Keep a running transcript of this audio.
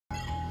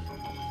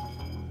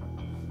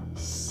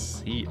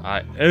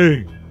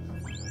CIA.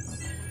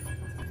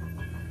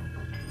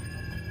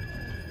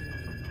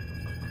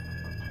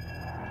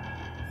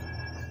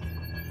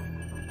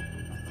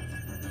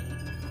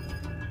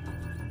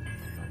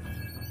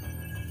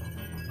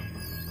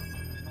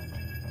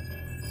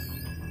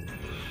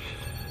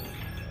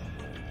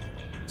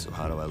 So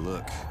how do I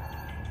look?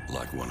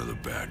 Like one of the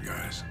bad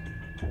guys.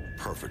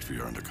 Perfect for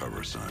your undercover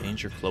assignment.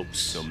 Danger close.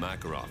 So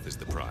Makarov is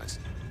the prize.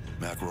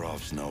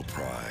 Makarov's no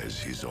prize.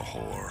 He's a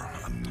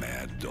whore, a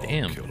mad dog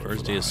Damn, killer first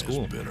for day the of school.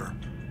 highest bidder.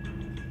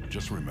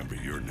 Just remember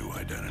your new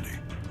identity.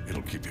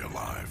 It'll keep you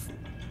alive.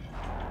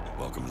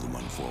 Welcome to the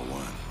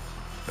 141.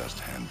 Best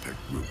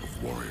hand-picked group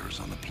of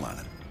warriors on the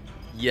planet.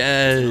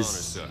 Yes.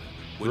 Sir.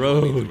 When do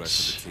I meet the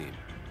rest Roach. of the team?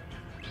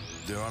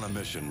 They're on a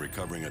mission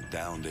recovering a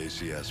downed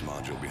ACS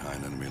module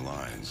behind enemy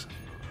lines.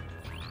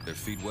 Their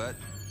feet wet?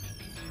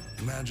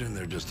 Imagine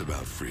they're just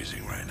about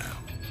freezing right now.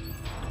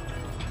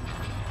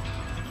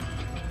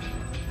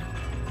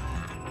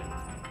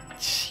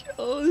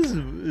 Oh, this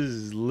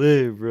is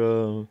lit,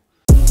 bro.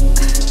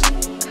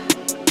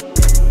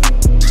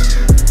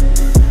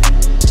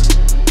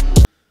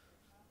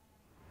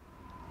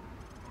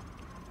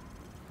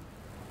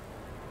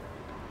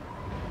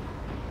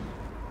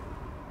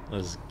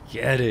 Let's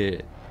get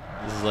it.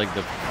 This is like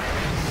the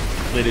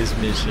latest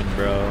mission,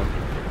 bro.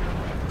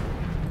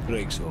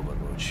 Break's over,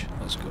 Roach.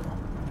 Let's go.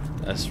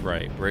 That's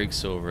right.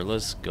 Break's over.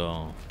 Let's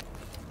go.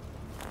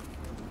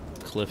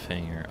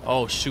 Cliffhanger.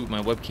 Oh, shoot.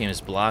 My webcam is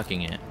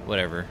blocking it.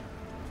 Whatever.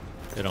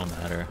 It don't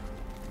matter.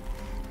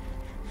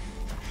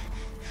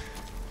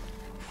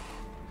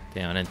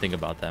 Damn, I didn't think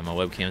about that. My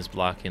webcam is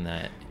blocking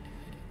that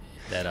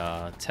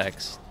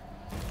text.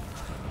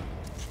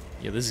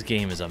 Yo, this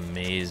game is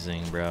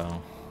amazing,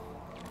 bro.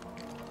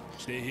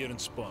 Stay here and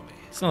spawn me.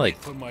 It's not like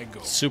For my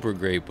go. super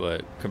great,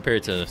 but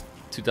compared to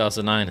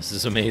 2009, this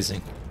is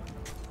amazing.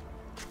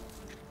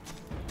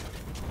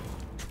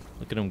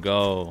 Look at him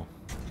go.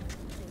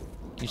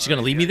 You just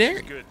gonna leave me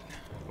there? Good.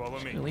 Follow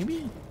me. Gonna leave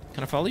me?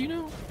 Can I follow you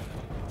now?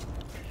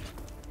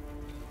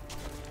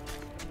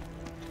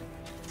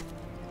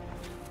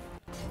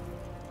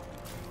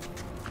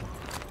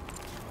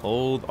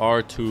 Hold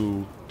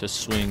R2 to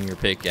swing your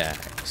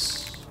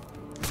pickaxe.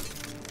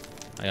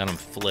 I got him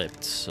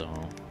flipped, so.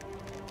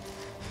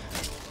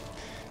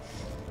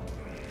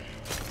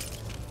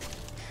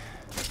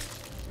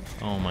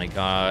 Oh my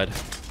god.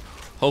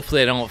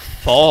 Hopefully I don't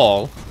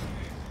fall.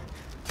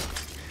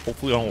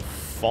 Hopefully I don't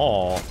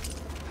fall.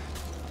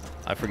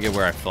 I forget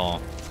where I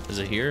fall. Is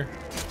it here?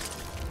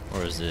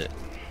 Or is it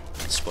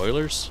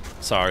spoilers?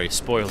 Sorry,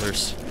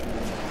 spoilers.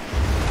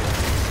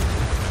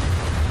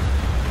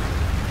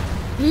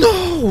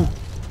 No!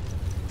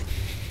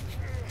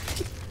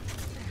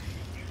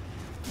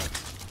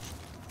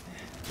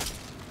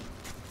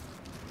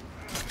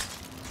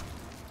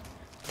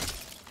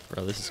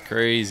 Bro, this is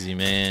crazy,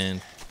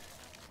 man.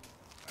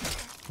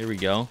 Here we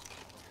go.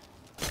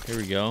 Here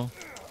we go.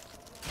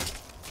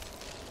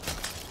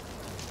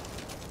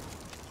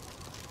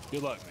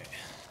 Good luck, mate.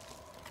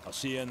 I'll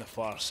see you on the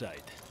far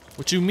side.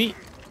 What you mean?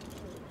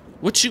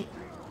 What you?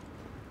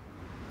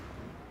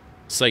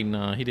 It's like,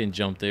 nah, he didn't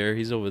jump there.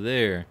 He's over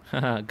there.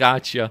 Haha,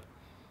 gotcha.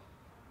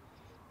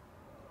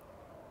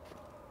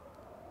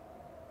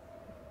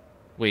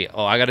 Wait,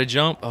 oh, I gotta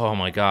jump? Oh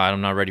my god,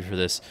 I'm not ready for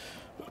this.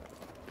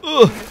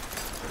 Ugh.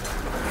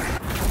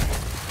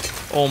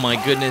 Oh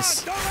my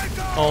goodness.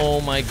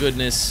 Oh my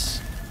goodness.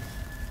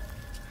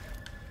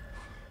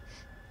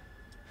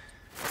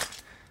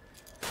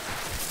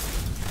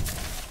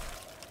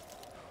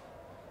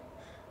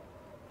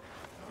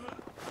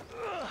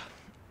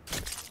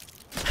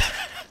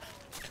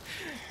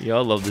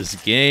 Y'all love this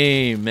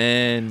game,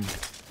 man.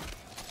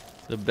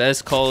 The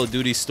best Call of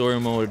Duty story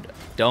mode.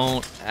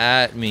 Don't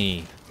at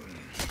me.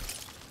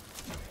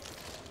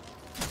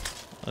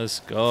 Let's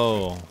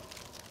go.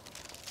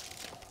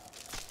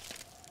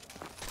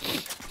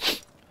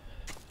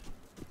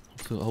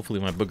 Hopefully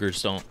my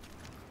boogers don't.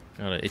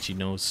 Got an itchy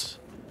nose.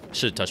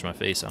 Should have touched my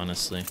face,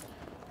 honestly.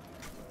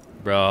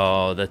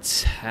 Bro, the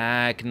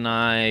tack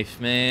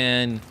knife,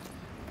 man.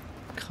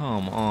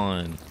 Come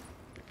on.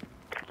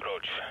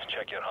 Roach,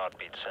 check your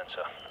heartbeat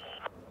sensor.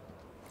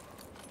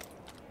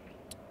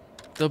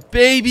 The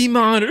baby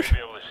monitor. You'll be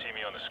able to see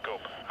me on the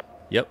scope.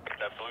 Yep.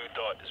 That blue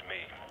dot is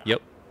me.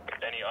 Yep.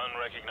 Any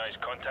unrecognized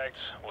contacts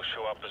will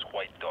show up as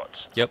white dots.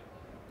 Yep.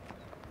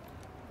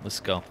 Let's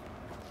go.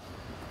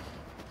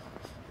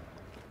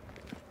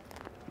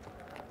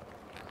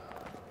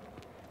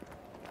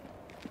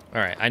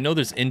 Alright, I know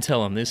there's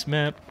intel on this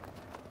map.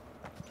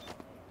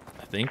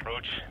 I think.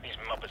 Roach, these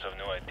Muppets have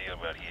no idea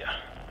we're here.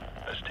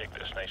 Let's take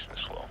this nice and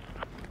slow.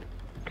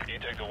 You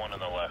take the one on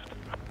the left.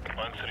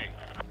 On three.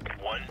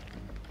 1,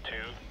 2,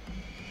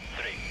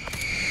 3.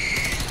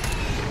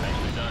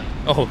 Nicely done.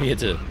 Oh, he had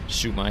to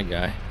shoot my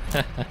guy.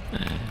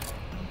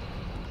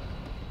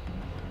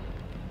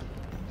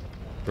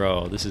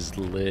 Bro, this is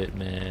lit,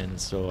 man.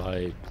 It's so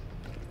hype.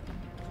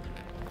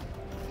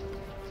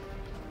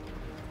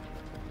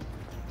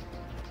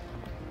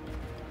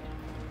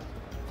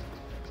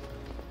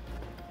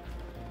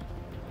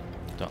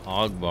 The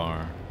Og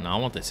bar. No, I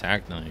want this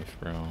hack knife,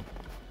 bro.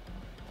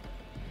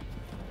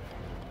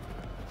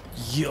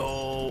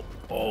 Yo.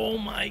 Oh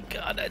my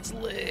god, that's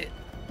lit.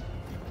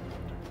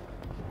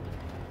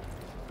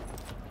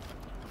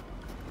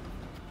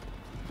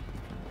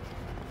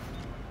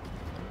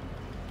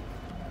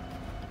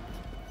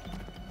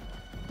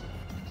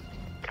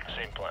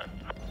 Same plan.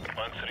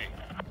 On three.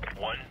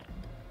 1,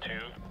 2,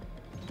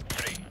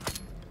 3.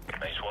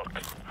 Nice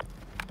work.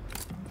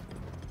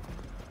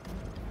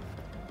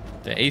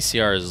 The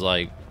ACR is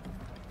like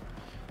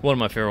one of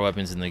my favorite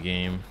weapons in the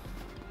game.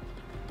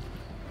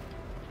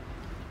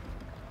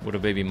 With a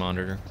baby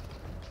monitor.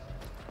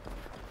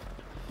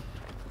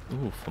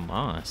 Ooh,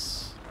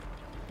 FAMAS.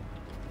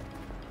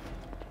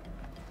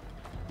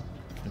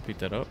 Can I pick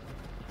that up?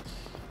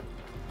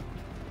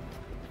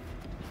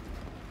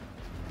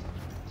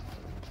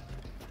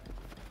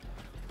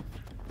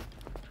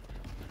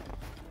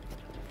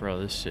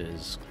 Bro, this shit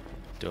is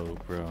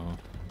dope, bro.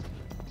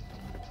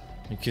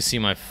 You can see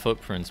my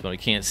footprints, but I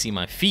can't see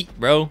my feet,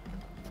 bro.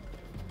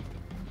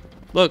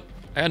 Look,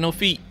 I got no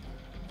feet.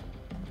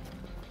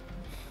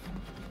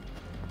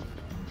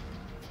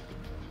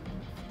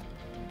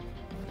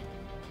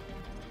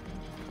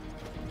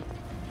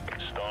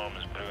 Storm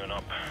is brewing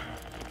up.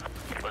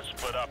 Let's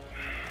split up.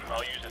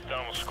 I'll use the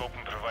thermal scope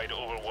and provide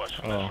overwatch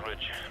from this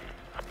ridge.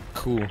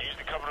 Cool. Use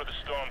the cover of the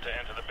storm to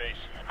enter the base.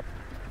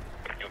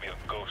 You'll be a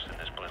ghost in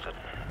this blizzard,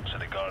 so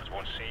the guards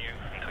won't see you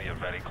until you're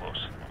very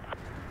close.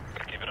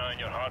 Keep an eye on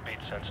your heartbeat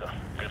sensor.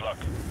 Good luck.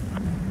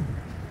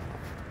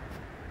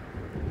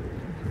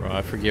 Bro,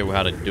 I forget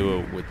how to do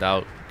it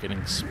without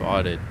getting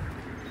spotted.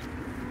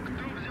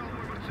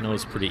 I know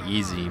it's pretty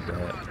easy,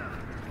 but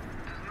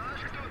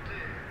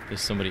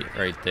there's somebody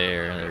right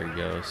there. There he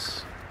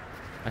goes.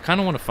 I kind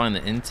of want to find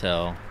the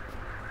intel,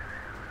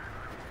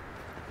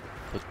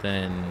 but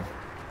then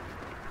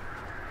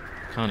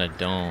kind of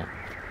don't.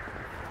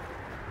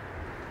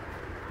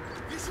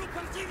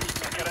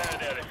 Get out of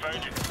there, they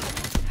found you.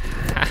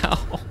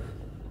 How?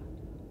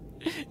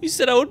 You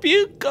said I would be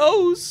a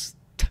ghost.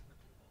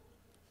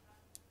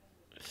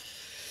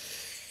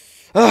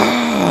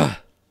 Ah.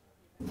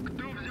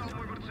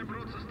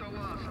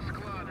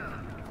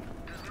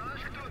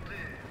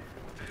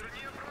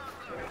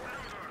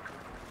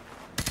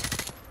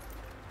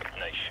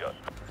 Nice shot.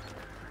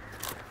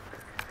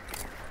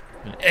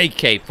 An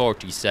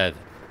AK-47.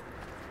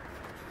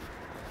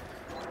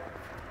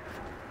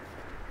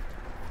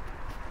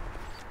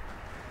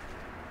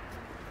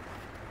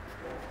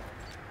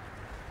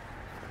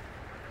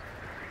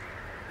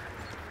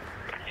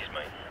 He's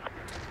mine.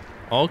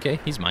 Oh, okay,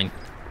 he's mine.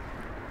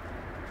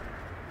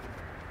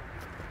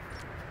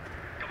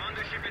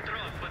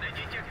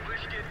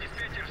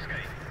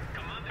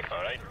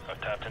 Alright,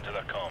 I've tapped into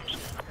their comms.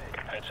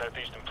 Head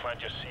southeast and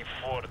plant your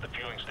C4 at the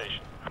fueling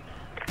station.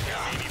 You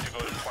may need to go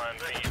to plan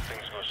B if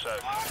things go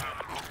south.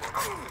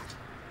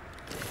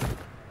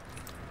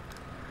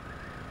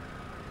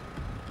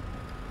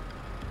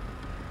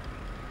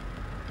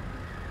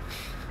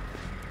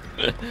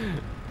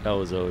 That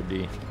was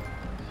OD.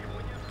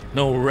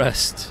 No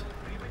rest.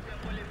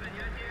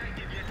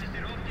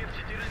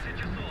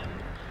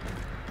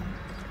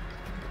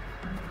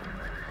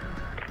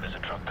 There's a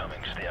truck coming.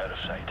 Stay out of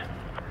sight.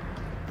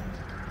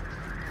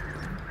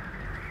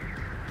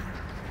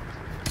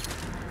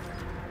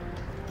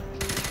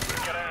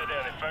 Get out of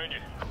there. They found you.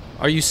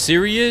 Are you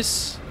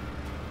serious?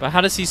 But how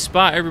does he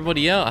spot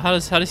everybody else?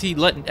 How does he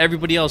let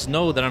everybody else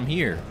know that I'm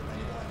here?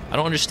 I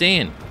don't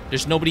understand.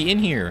 There's nobody in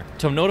here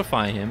to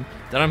notify him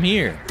that I'm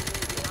here.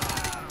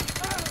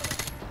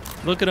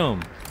 Look at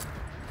him.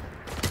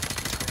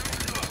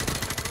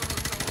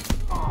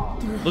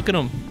 Look at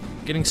him.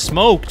 Getting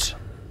smoked.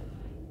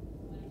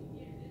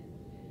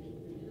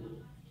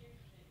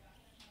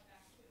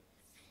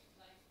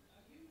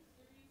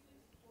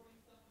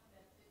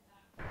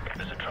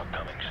 There's a truck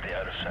coming. Stay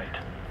out of sight.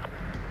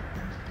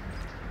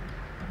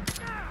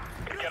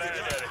 Get out of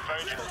there. They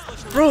found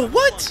you. Bro,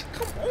 what?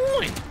 Come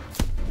on.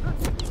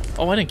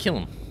 Oh, I didn't kill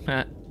him.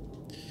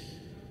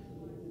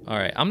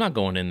 Alright, I'm not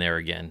going in there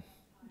again.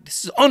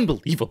 This is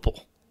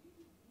unbelievable.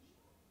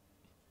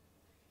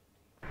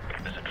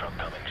 There's a truck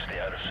coming. Stay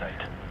out of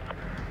sight.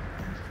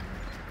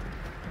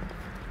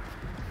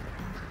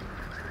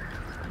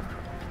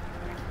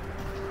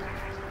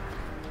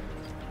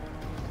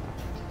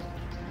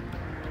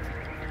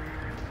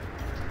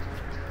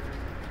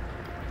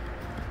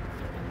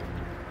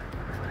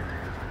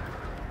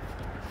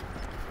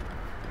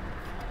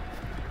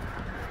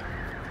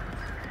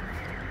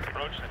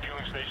 Roach, the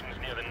fueling station is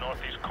near the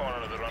northeast corner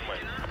of the runway.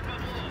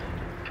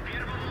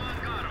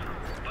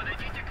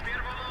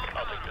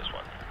 I'll take this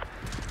one.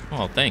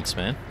 Oh, thanks,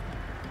 man.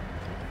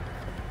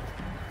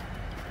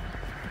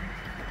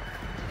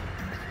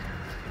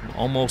 I'm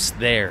almost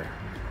there.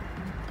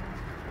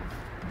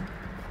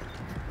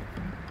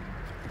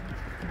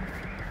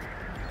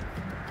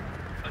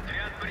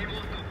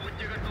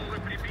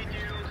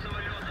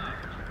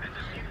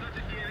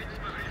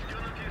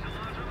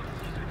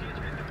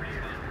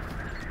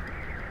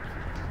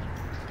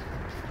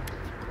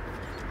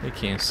 They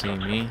can't see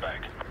me.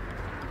 Back.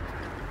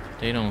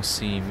 They don't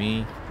see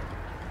me.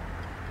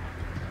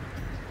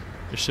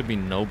 There should be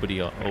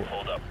nobody. Oh,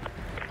 Hold up.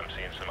 I'm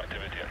seeing some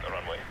activity on the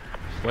runway.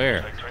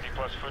 where? Like 20+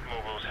 foot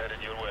mobiles headed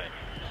your way.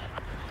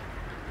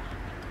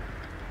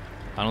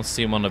 I don't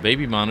see him on the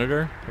baby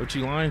monitor. What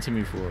you lying to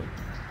me for?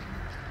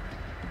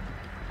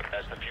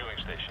 That's the fueling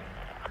station.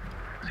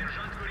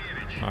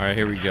 Alright,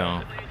 here we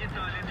go.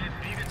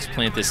 Let's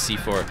plant this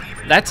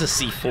C4. That's a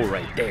C4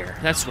 right there.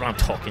 That's what I'm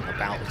talking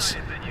about.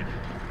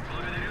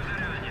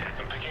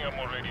 I'm picking up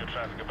more radio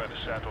traffic about the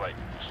satellite.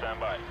 Stand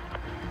by.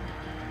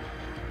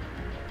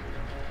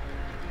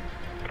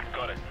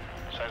 Got it.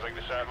 Sounds like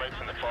the satellite's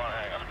in the far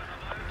hangar.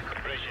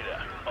 Race you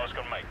there.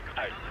 Oscar Mike.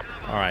 Out.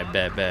 Alright,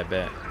 bet.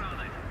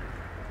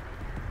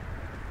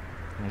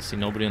 I don't see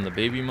nobody on the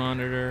baby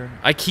monitor.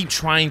 I keep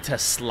trying to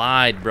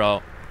slide,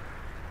 bro.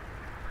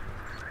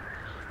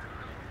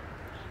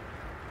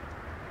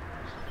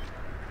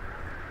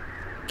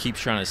 Keep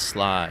trying to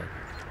slide.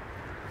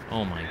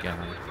 Oh my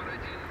god.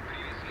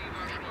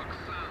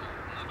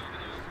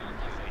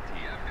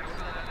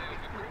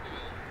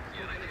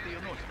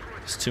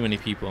 There's too many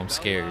people. I'm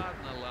scared.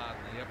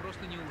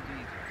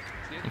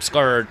 I'm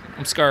scared.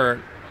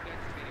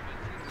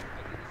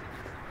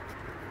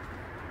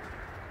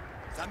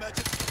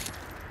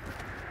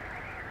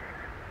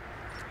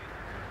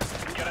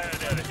 Get out of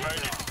there. They found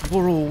you.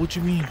 Bro, what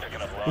you mean?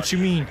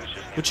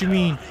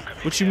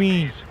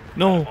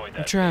 No,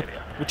 I'm trapped.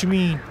 What you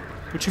mean?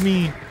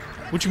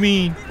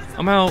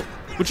 I'm out.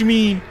 What you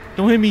mean?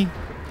 Don't hit me.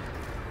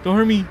 Don't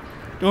hurt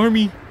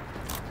me.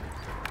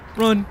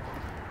 Run.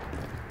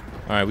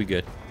 Alright, we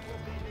good.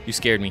 You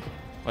scared me.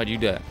 Why'd you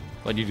do that?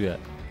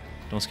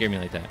 Don't scare me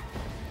like that.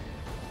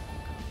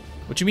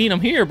 What you mean? I'm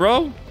here,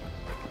 bro.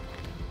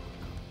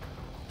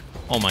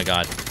 Oh my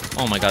god,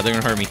 they're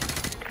gonna hurt me.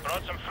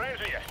 Brought some friends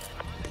with you.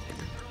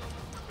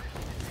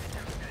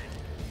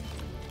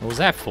 What was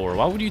that for?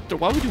 Why would you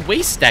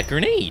waste that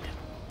grenade?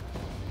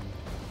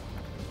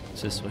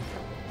 It's this way.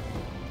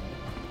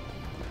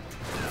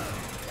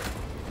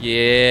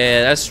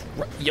 Yeah, that's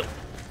right. Yo,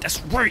 that's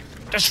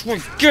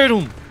right. Get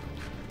him.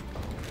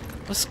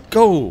 Let's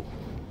go.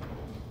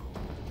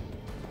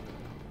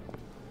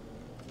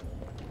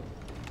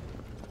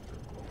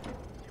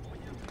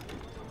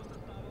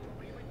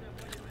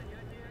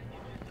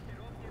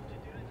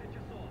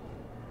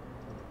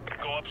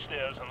 Go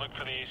upstairs and look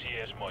for the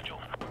ACS module.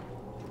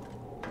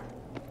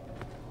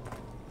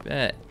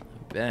 Bet.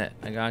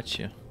 I got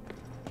you.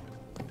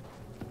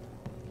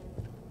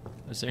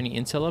 Is there any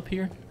intel up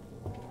here?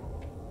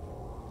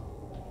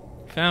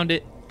 Found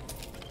it.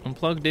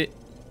 Unplugged it.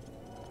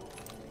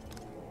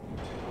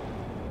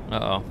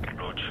 Uh-oh.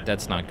 Roach,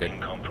 That's not good.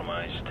 being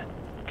compromised.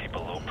 Keep a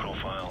low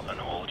profile and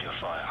hold your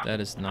fire. That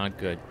is not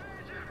good.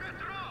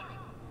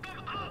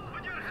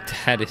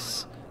 That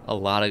is a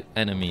lot of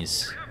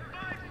enemies.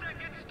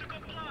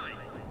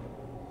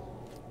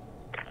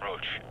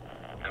 Roach,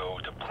 go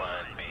to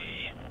plan B.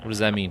 What does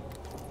that mean?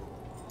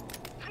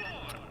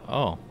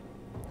 Oh.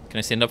 Can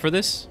I stand up for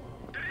this?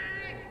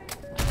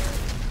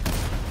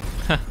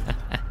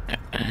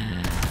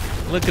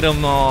 Look at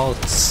them all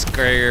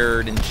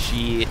scared and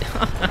shit.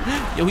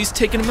 Yo, he's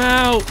taking him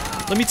out.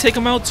 Let me take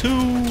him out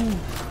too.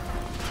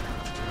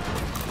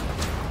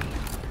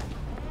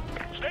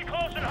 Stay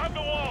close and hug the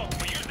wall.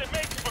 We use the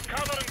mix for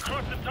cover and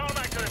cross the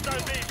tarmac to the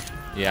southeast.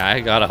 Yeah, I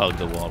gotta hug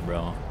the wall,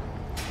 bro.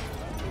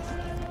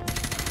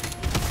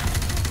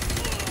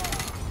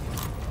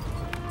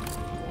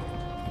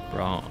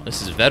 Bro,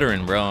 this is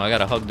veteran, bro. I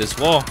gotta hug this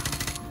wall.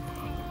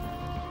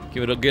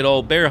 Give it a good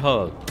old bear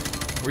hug.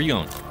 Where you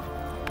going?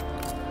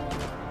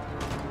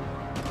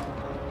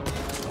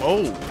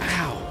 Oh,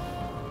 ow.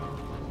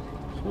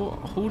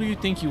 Who do you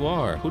think you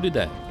are? Who did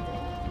that?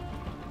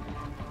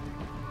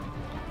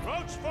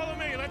 Roach, follow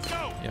me. Let's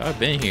go. Yeah, I've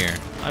been here.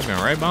 I've been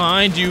right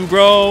behind you,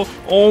 bro.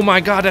 Oh my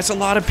god, that's a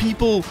lot of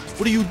people.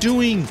 What are you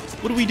doing?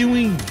 What are we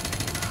doing?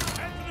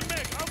 Head for the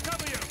mix. I'll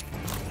cover you.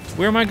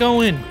 Where am I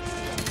going?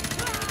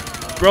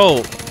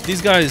 Bro,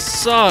 these guys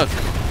suck.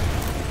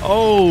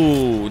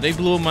 Oh, they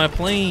blew up my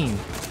plane.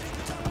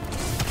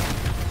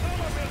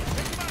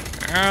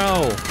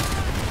 Ow.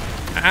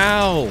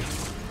 Ow.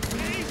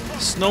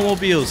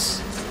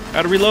 Snowmobiles.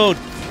 Gotta reload.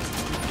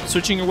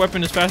 Switching your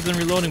weapon is faster than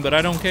reloading, but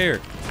I don't care.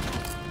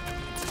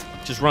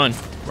 Just run.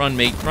 Run,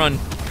 mate. Run.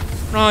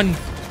 Run.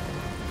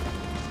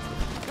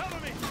 Cover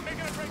me.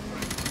 Making a break for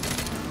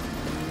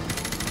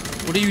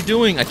it. What are you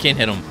doing? I can't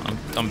hit him.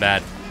 I'm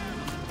bad.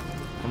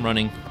 I'm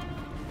running.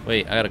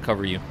 Wait, I gotta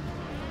cover you.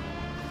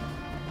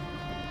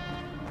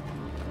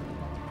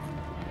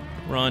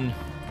 Run.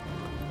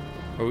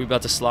 Are we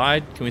about to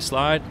slide? Can we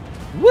slide?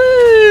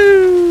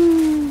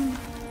 Woo!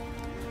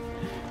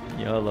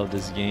 Yo, I love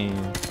this game.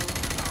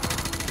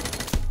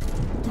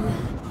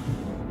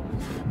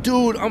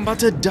 Dude, I'm about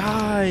to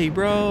die,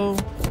 bro.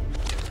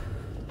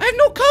 I have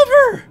no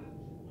cover!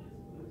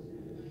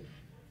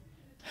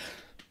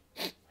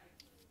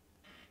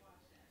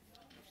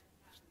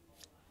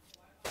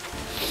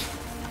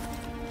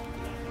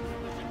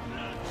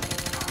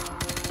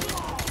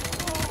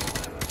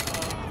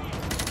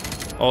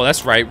 Oh,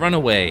 that's right. Run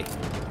away.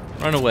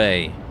 Run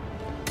away.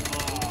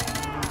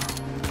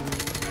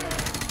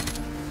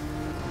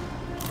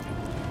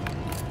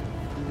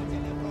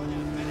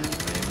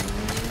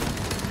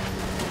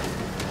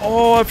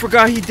 Oh, I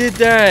forgot he did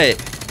that.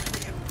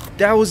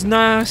 That was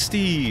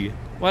nasty.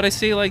 Why'd I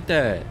say it like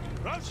that?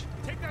 Roach,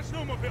 take that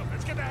snowmobile.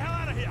 Let's get the hell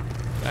out of here.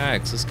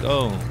 Facts, let's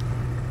go.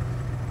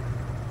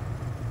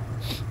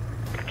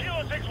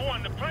 Kilo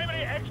 6-1, the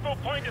primary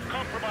expo point is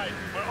compromised.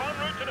 We're en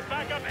route to the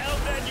backup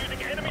LZ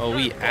using enemy. Oh,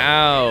 we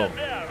out.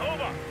 There,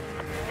 over.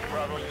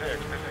 Bravo 6, this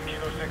is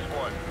Kilo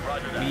 6-1.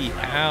 Roger that. We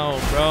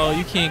out, bro.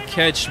 You can't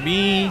catch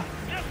me.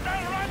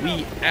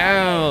 We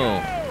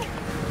out.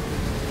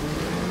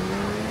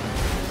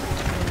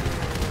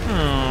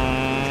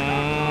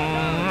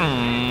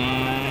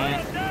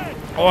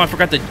 Oh, I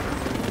forgot I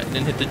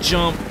didn't hit the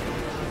jump.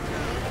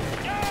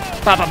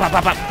 Pop, pop, pop,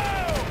 pop, pop.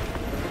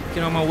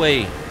 Get on my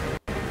way.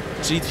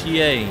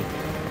 GTA.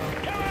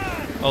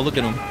 Oh, look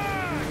at him.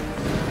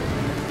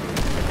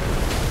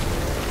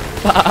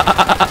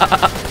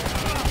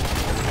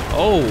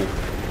 Oh.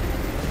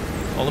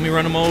 Oh, let me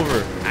run him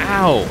over.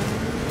 Ow.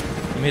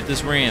 Let me hit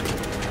this ramp.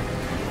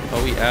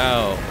 Oh, we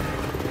out.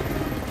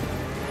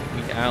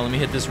 We out. Let me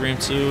hit this ramp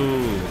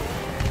too.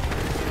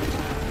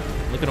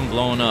 Look at him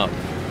blowing up.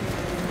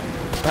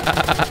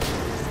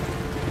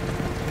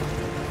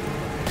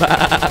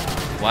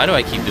 Why do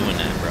I keep doing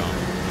that, bro?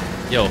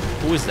 Yo,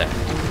 who is that?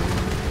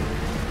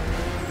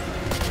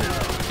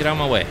 Get out of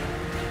my way.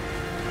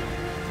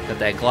 Got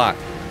that Glock.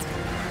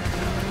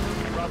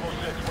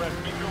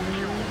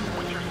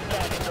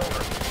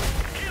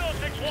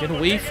 Get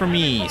away from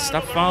me.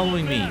 Stop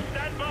following me.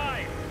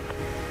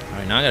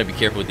 Alright, now I gotta be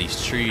careful with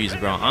these trees,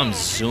 bro. I'm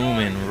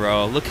zooming,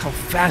 bro. Look how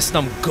fast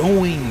I'm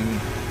going.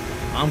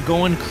 I'm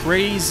going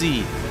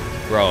crazy.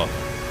 Bro.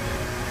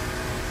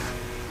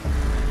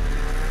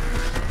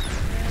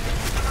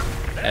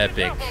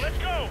 Epic.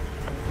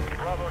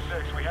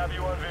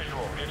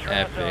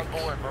 Epic.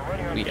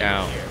 We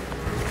out.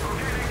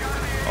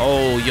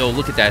 Oh, yo,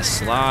 look at that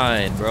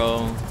slide,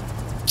 bro.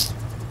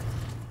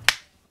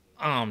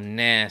 I'm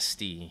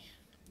nasty.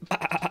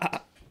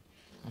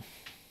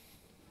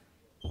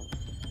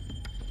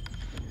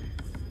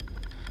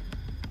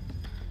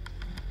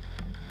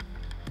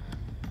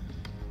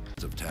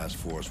 Of Task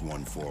Force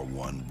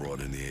 141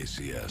 brought in the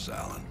ACS,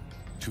 Alan.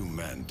 2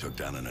 men took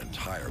down an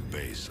entire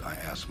base. I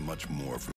ask much more from